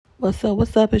What's up?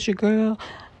 What's up? It's your girl.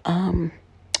 Um,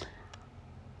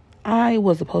 I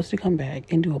was supposed to come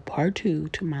back and do a part two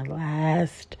to my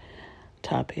last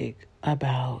topic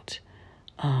about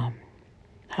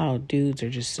how dudes are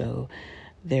just so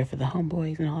there for the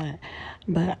homeboys and all that.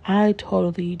 But I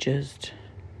totally just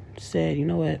said, you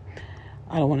know what?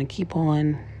 I don't want to keep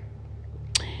on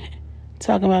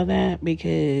talking about that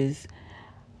because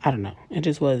I don't know. I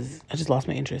just lost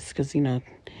my interest because,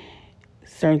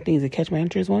 certain things that catch my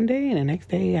interest one day and the next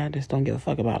day I just don't give a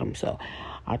fuck about them. So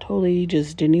I totally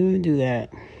just didn't even do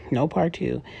that. No part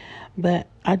two. But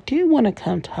I did want to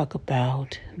come talk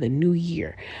about the new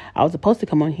year. I was supposed to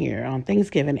come on here on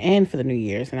Thanksgiving and for the New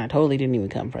Year's, and I totally didn't even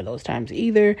come for those times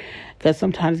either because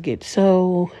sometimes I get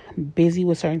so busy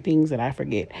with certain things that I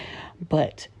forget.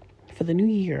 But for the new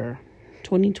year,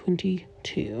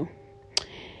 2022,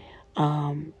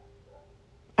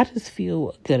 I just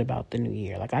feel good about the new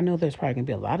year. Like, I know there's probably going to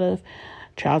be a lot of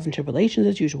trials and tribulations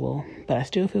as usual, but I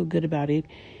still feel good about it.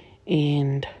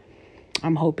 And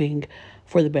I'm hoping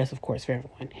for the best, of course, for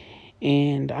everyone.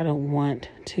 And I don't want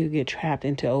to get trapped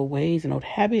into old ways and old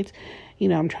habits.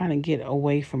 I'm trying to get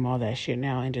away from all that shit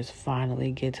now and just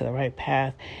finally get to the right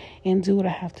path and do what I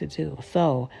have to do.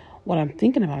 So what I'm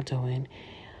thinking about doing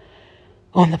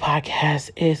on the podcast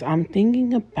is I'm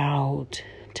thinking about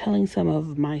telling some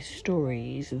of my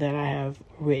stories that I have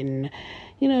written,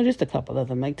 just a couple of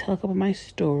them, like tell a couple of my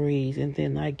stories and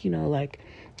then like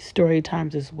story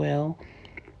times as well,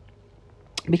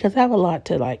 because I have a lot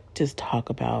to just talk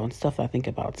about and stuff I think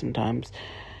about sometimes.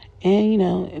 And,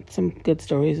 it's some good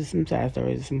stories, it's some sad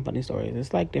stories, it's some funny stories.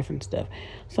 It's like different stuff.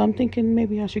 So I'm thinking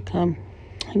maybe I should come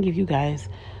and give you guys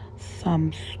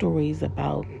some stories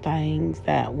about things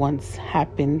that once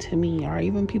happened to me or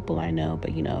even people I know,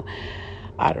 but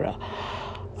I don't know.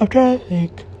 I'm trying to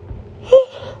think.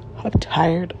 I'm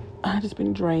tired. I've just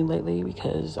been drained lately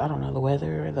because, I don't know, the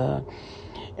weather,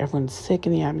 everyone's sick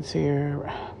in the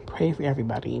atmosphere. Pray for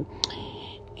everybody.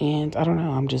 And I don't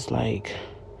know, I'm just like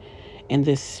in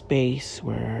this space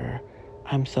where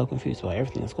I'm so confused about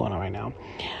everything that's going on right now.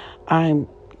 I'm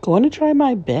going to try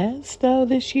my best, though,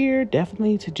 this year,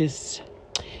 definitely to just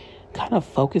kind of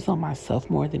focus on myself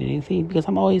more than anything, because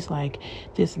I'm always like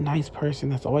this nice person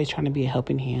that's always trying to be a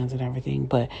helping hands and everything.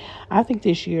 But I think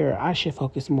this year I should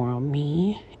focus more on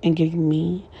me and getting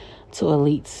me to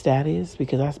elite status,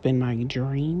 because that's been my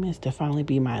dream, is to finally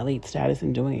be my elite status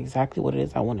and doing exactly what it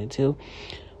is I wanted to,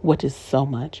 which is so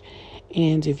much.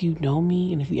 And if you know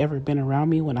me and if you ever been around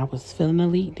me when I was feeling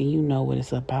elite, then you know what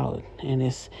it's about, and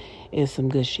it's some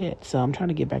good shit. So I'm trying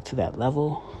to get back to that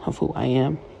level of who I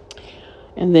am.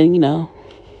 And then,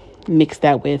 mix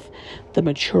that with the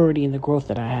maturity and the growth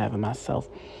that I have in myself.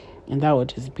 And that would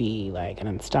just be like an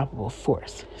unstoppable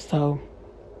force. So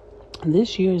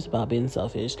this year is about being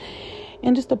selfish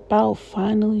and just about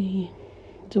finally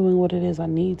doing what it is I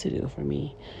need to do for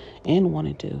me and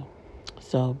want to do.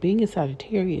 So being a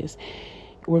Sagittarius,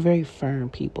 we're very firm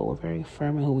people. We're very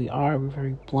firm in who we are. We're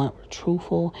very blunt. We're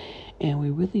truthful. And we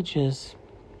really just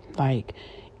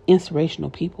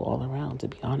inspirational people all around, to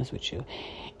be honest with you.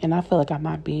 And I feel like I'm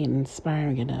not being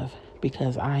inspiring enough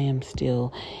because I am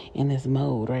still in this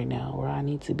mode right now where I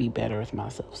need to be better with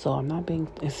myself. So I'm not being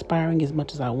inspiring as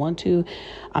much as I want to.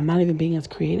 I'm not even being as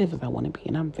creative as I want to be.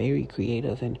 And I'm very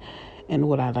creative and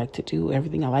what I like to do,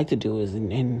 everything I like to do is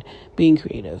in being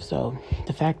creative. So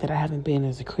the fact that I haven't been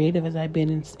as creative as I've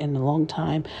been in a long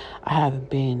time, I haven't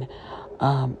been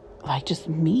just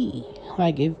me.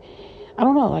 If I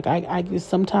don't know, I just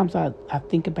sometimes I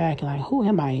think back and who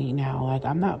am I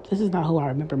now? This is not who I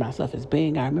remember myself as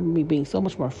being. I remember me being so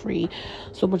much more free,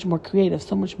 so much more creative,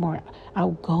 so much more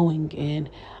outgoing, and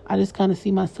I just kind of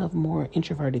see myself more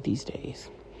introverted these days.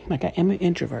 I am an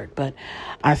introvert, but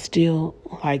I still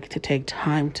like to take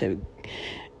time to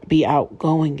be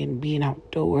outgoing and being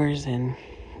outdoors and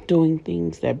doing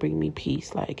things that bring me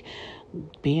peace, like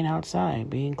being outside,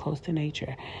 being close to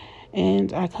nature.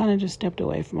 And I kind of just stepped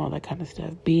away from all that kind of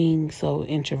stuff, being so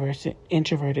introverted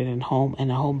in a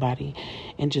homebody,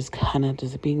 and just kind of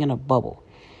just being in a bubble.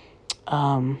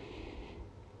 In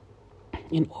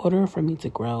order for me to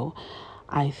grow,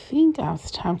 I think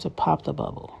it's time to pop the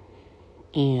bubble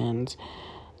and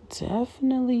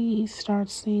definitely start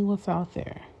seeing what's out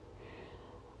there.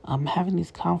 I'm having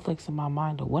these conflicts in my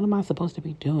mind of what am I supposed to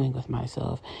be doing with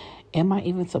myself? Am I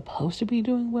even supposed to be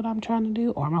doing what I'm trying to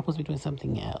do, or am I supposed to be doing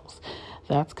something else?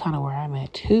 That's kind of where I'm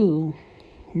at too,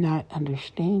 not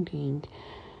understanding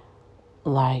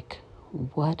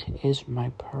what is my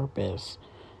purpose?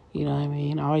 You know what I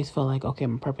mean? I always feel like, okay,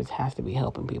 my purpose has to be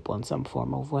helping people in some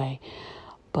form of way.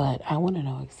 But I want to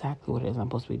know exactly what it is I'm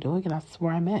supposed to be doing, and that's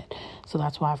where I'm at. So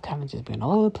that's why I've kind of just been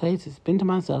all over the place. It's been to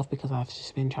myself because I've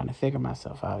just been trying to figure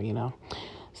myself out,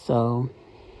 So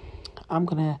I'm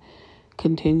going to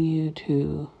continue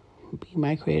to be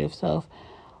my creative self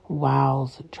while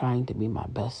trying to be my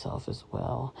best self as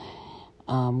well.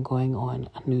 Going on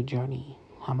a new journey.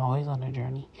 I'm always on a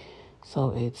journey. So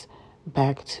it's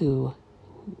back to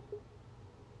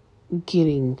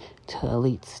getting to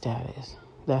elite status.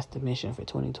 That's the mission for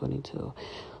 2022.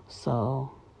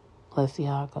 So let's see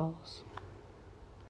how it goes.